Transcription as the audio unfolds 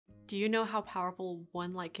Do you know how powerful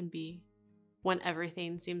one light can be when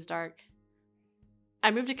everything seems dark?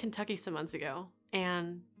 I moved to Kentucky some months ago,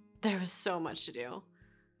 and there was so much to do.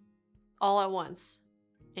 All at once,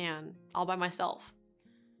 and all by myself.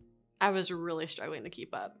 I was really struggling to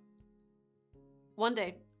keep up. One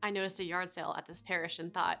day, I noticed a yard sale at this parish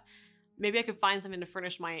and thought maybe I could find something to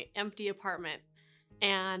furnish my empty apartment,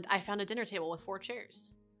 and I found a dinner table with 4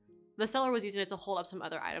 chairs. The seller was using it to hold up some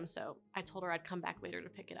other items, so I told her I'd come back later to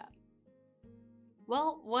pick it up.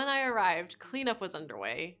 Well, when I arrived, cleanup was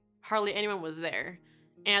underway. Hardly anyone was there,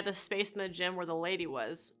 and at the space in the gym where the lady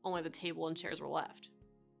was, only the table and chairs were left.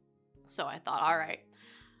 So I thought, all right,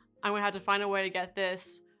 I'm gonna have to find a way to get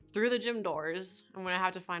this through the gym doors. I'm gonna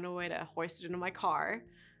have to find a way to hoist it into my car.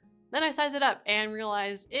 Then I sized it up and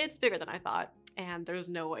realized it's bigger than I thought, and there's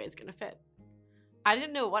no way it's gonna fit. I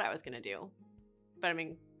didn't know what I was gonna do, but I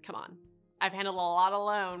mean, come on. I've handled a lot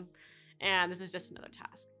alone, and this is just another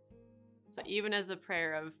task. So even as the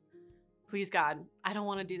prayer of, please God, I don't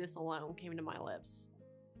want to do this alone, came to my lips,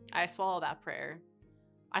 I swallowed that prayer.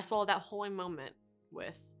 I swallowed that holy moment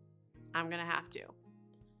with, I'm gonna have to.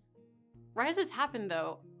 Right as this happened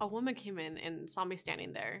though, a woman came in and saw me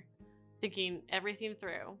standing there, thinking everything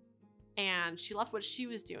through, and she left what she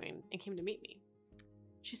was doing and came to meet me.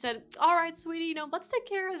 She said, all right, sweetie, let's take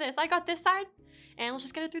care of this. I got this side, and let's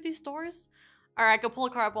just get it through these doors. All right, go pull a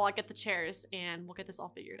car up while I get the chairs, and we'll get this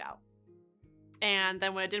all figured out. And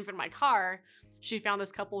then when it didn't fit in my car, she found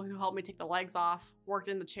this couple who helped me take the legs off, worked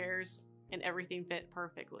in the chairs, and everything fit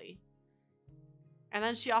perfectly. And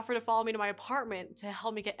then she offered to follow me to my apartment to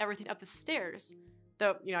help me get everything up the stairs,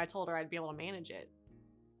 though, I told her I'd be able to manage it.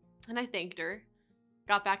 And I thanked her,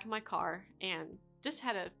 got back in my car, and just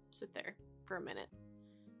had to sit there for a minute.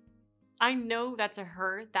 I know that to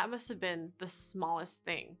her, that must have been the smallest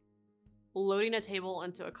thing. Loading a table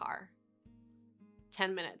into a car.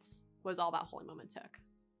 10 minutes was all that holy moment took.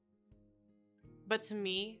 But to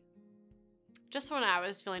me, just when I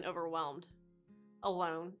was feeling overwhelmed,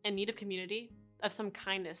 alone, in need of community, of some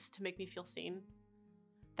kindness to make me feel seen,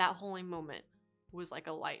 that holy moment was like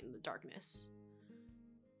a light in the darkness.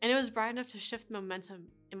 And it was bright enough to shift momentum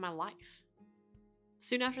in my life.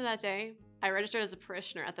 Soon after that day, I registered as a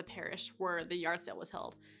parishioner at the parish where the yard sale was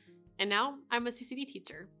held. And now I'm a CCD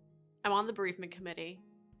teacher. I'm on the bereavement committee,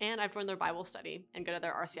 and I've joined their Bible study and go to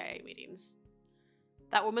their RCIA meetings.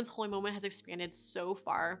 That woman's holy moment has expanded so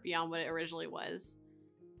far beyond what it originally was.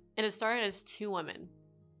 And it started as 2 women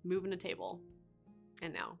moving a table.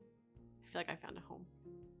 And now I feel like I found a home.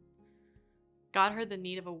 God heard the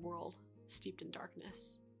need of a world steeped in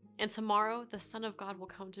darkness. And tomorrow, the Son of God will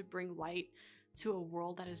come to bring light to a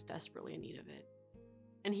world that is desperately in need of it.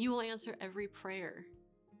 And he will answer every prayer,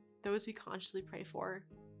 those we consciously pray for,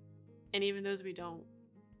 and even those we don't.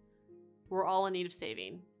 We're all in need of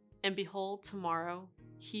saving. And behold, tomorrow,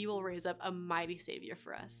 he will raise up a mighty Savior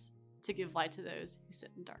for us to give light to those who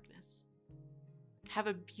sit in darkness. Have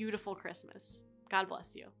a beautiful Christmas. God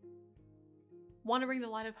bless you. Want to bring the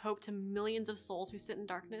light of hope to millions of souls who sit in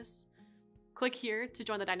darkness? Click here to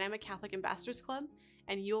join the Dynamic Catholic Ambassadors Club,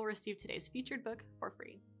 and you will receive today's featured book for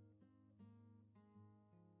free.